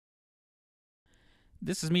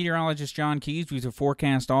This is meteorologist John Keys with a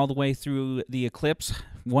forecast all the way through the eclipse.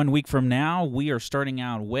 1 week from now, we are starting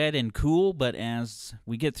out wet and cool, but as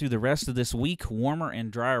we get through the rest of this week, warmer and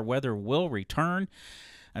drier weather will return.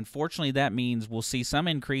 Unfortunately, that means we'll see some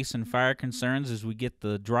increase in fire concerns as we get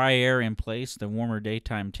the dry air in place, the warmer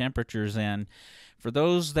daytime temperatures, and for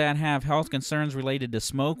those that have health concerns related to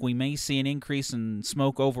smoke, we may see an increase in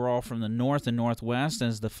smoke overall from the north and northwest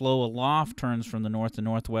as the flow aloft turns from the north and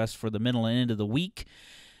northwest for the middle and end of the week.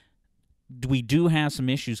 We do have some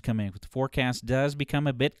issues coming. The forecast does become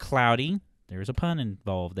a bit cloudy. There's a pun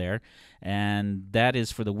involved there, and that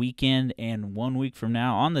is for the weekend and 1 week from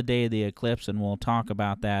now on the day of the eclipse, and we'll talk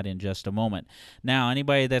about that in just a moment. Now,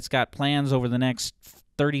 anybody that's got plans over the next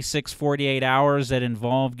 36, 48 hours that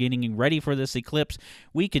involve getting ready for this eclipse,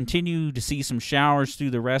 we continue to see some showers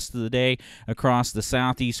through the rest of the day across the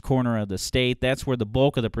southeast corner of the state. That's where the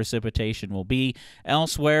bulk of the precipitation will be.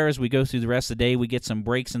 Elsewhere, as we go through the rest of the day, we get some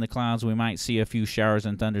breaks in the clouds. We might see a few showers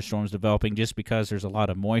and thunderstorms developing just because there's a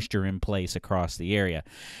lot of moisture in place across the area.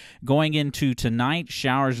 Going into tonight,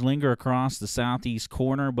 showers linger across the southeast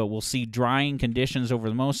corner, but we'll see drying conditions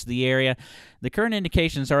over most of the area. The current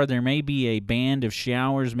indications are there may be a band of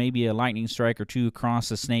showers, maybe a lightning strike or two across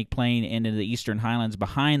the Snake Plain and into the eastern highlands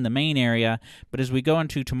behind the main area. But as we go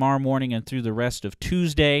into tomorrow morning and through the rest of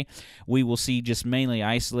Tuesday, we will see just mainly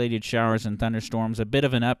isolated showers and thunderstorms, a bit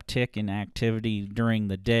of an uptick in activity during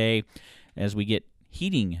the day as we get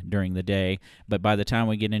heating during the day, but by the time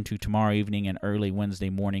we get into tomorrow evening and early Wednesday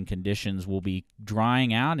morning, conditions will be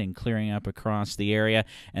drying out and clearing up across the area,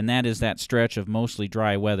 and that is that stretch of mostly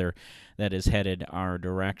dry weather that is headed our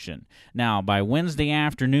direction. Now, by Wednesday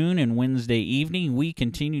afternoon and Wednesday evening, we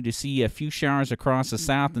continue to see a few showers across the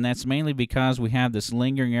south, and that's mainly because we have this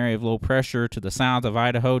lingering area of low pressure to the south of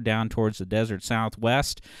Idaho down towards the desert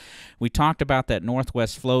southwest. We talked about that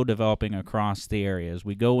northwest flow developing across the area. As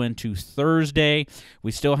we go into Thursday,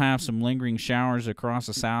 we still have some lingering showers across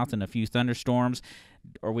the south and a few thunderstorms.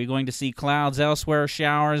 Are we going to see clouds elsewhere,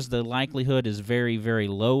 showers? The likelihood is very, very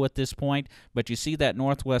low at this point, but you see that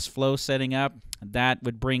northwest flow setting up. That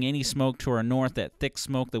would bring any smoke to our north, that thick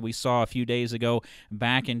smoke that we saw a few days ago,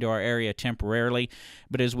 back into our area temporarily.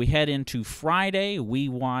 But as we head into Friday, we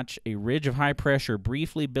watch a ridge of high pressure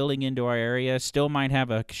briefly building into our area. Still might have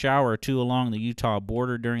a shower or two along the Utah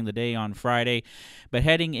border during the day on Friday. But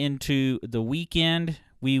heading into the weekend,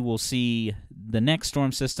 we will see the next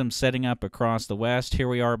storm system setting up across the west. Here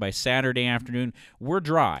we are by Saturday afternoon. We're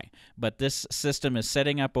dry, but this system is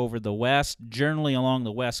setting up over the west, generally along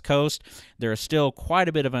the west coast. There is still quite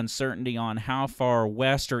a bit of uncertainty on how far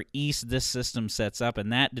west or east this system sets up,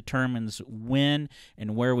 and that determines when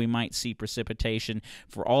and where we might see precipitation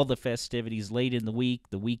for all the festivities late in the week,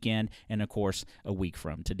 the weekend, and, of course, a week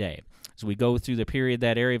from today. As we go through the period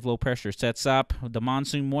that area of low pressure sets up, the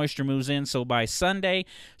monsoon moisture moves in, so by Sunday,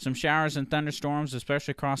 some showers and thunderstorms,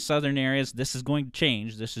 especially across southern areas. This is going to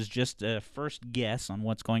change. This is just a first guess on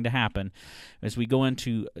what's going to happen. As we go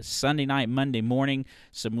into Sunday night, Monday morning,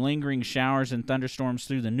 some lingering showers and thunderstorms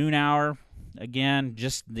through the noon hour. Again,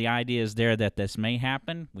 just the idea is there that this may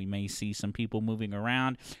happen. We may see some people moving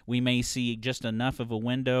around. We may see just enough of a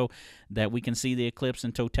window that we can see the eclipse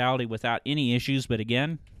in totality without any issues, but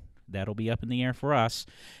again, that'll be up in the air for us.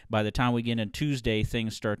 By the time we get into Tuesday,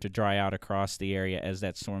 things start to dry out across the area as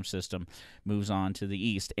that storm system moves on to the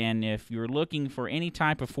east. And if you're looking for any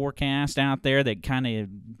type of forecast out there that kind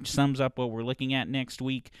of sums up what we're looking at next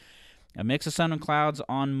week, a mix of sun and clouds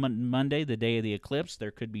on Monday, the day of the eclipse.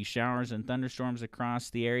 There could be showers and thunderstorms across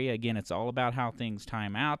the area. Again, it's all about how things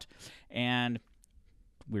time out. And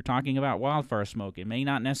we're talking about wildfire smoke. It may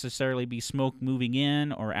not necessarily be smoke moving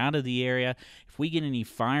in or out of the area. If we get any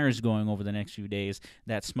fires going over the next few days,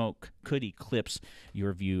 that smoke could eclipse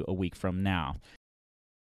your view a week from now.